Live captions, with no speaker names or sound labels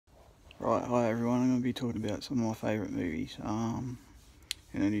Right, hi everyone. I'm going to be talking about some of my favourite movies in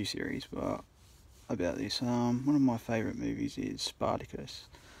a new series, but about this. One of my favourite movies is Spartacus.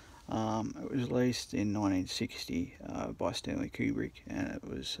 It was released in 1960 by Stanley Kubrick, and it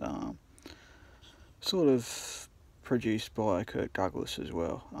was sort of produced by Kirk Douglas as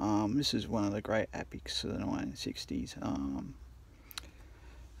well. This is one of the great epics of the 1960s.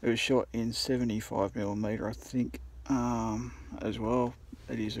 It was shot in 75mm, I think, as well.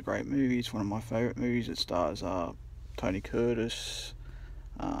 It is a great movie. It's one of my favourite movies. It stars Tony Curtis,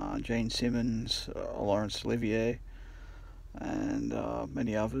 Gene Simmons, Laurence Olivier, and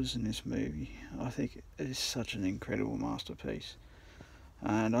many others in this movie. I think it is such an incredible masterpiece.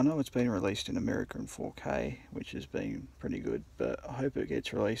 And I know it's been released in America in 4K, which has been pretty good, but I hope it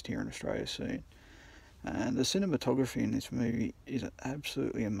gets released here in Australia soon. And the cinematography in this movie is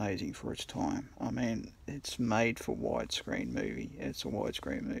absolutely amazing for its time. I mean, it's made for widescreen movie. It's a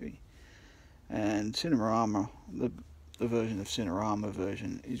widescreen movie. And Cinerama, the version of Cinerama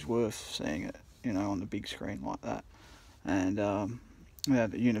version, is worth seeing it, on the big screen like that. And now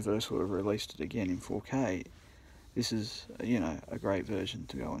that Universal have released it again in 4K, this is, a great version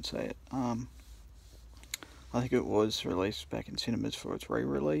to go and see it. I think it was released back in cinemas for its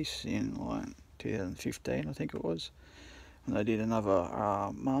re-release in 2015, I think it was, and they did another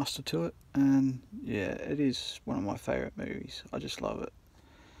master to it, and yeah, it is one of my favourite movies. I just love it.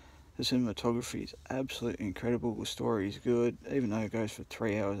 The cinematography is absolutely incredible. The story is good, even though it goes for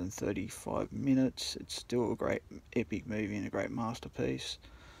 3 hours and 35 minutes. It's still a great epic movie and a great masterpiece.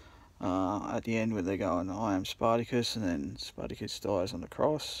 At the end, when they go and I am Spartacus, and then Spartacus dies on the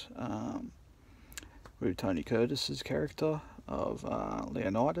cross, with Tony Curtis's character of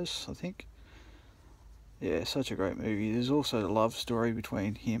Leonidas, I think. Yeah, such a great movie. There's also the love story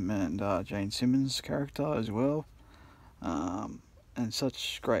between him and Gene Simmons' character as well. And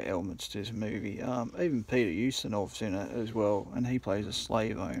such great elements to this movie. Even Peter Ustinov's in it as well, and he plays a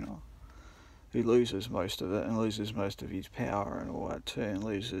slave owner who loses most of it and loses most of his power and all that too, and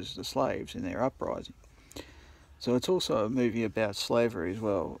loses the slaves in their uprising. So it's also a movie about slavery as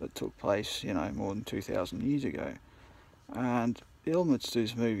well. It took place, more than 2,000 years ago. And the elements to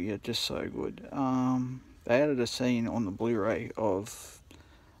this movie are just so good. They added a scene on the Blu-ray of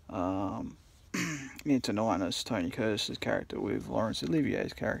Antoninus, Tony Curtis's character, with Laurence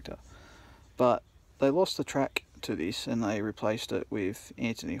Olivier's character. But they lost the track to this and they replaced it with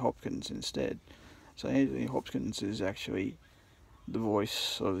Anthony Hopkins instead. So Anthony Hopkins is actually the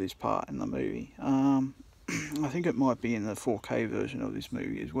voice of this part in the movie. I think it might be in the 4K version of this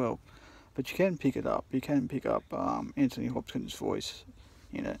movie as well. But you can pick it up. You can pick up Anthony Hopkins' voice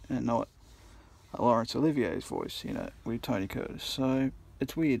in it, and not Laurence Olivier's voice in it with Tony Curtis. So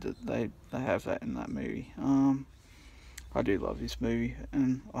it's weird that they have that in that movie. I do love this movie,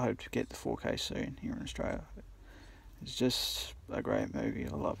 and I hope to get the 4K soon here in Australia. It's just a great movie.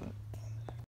 I love it.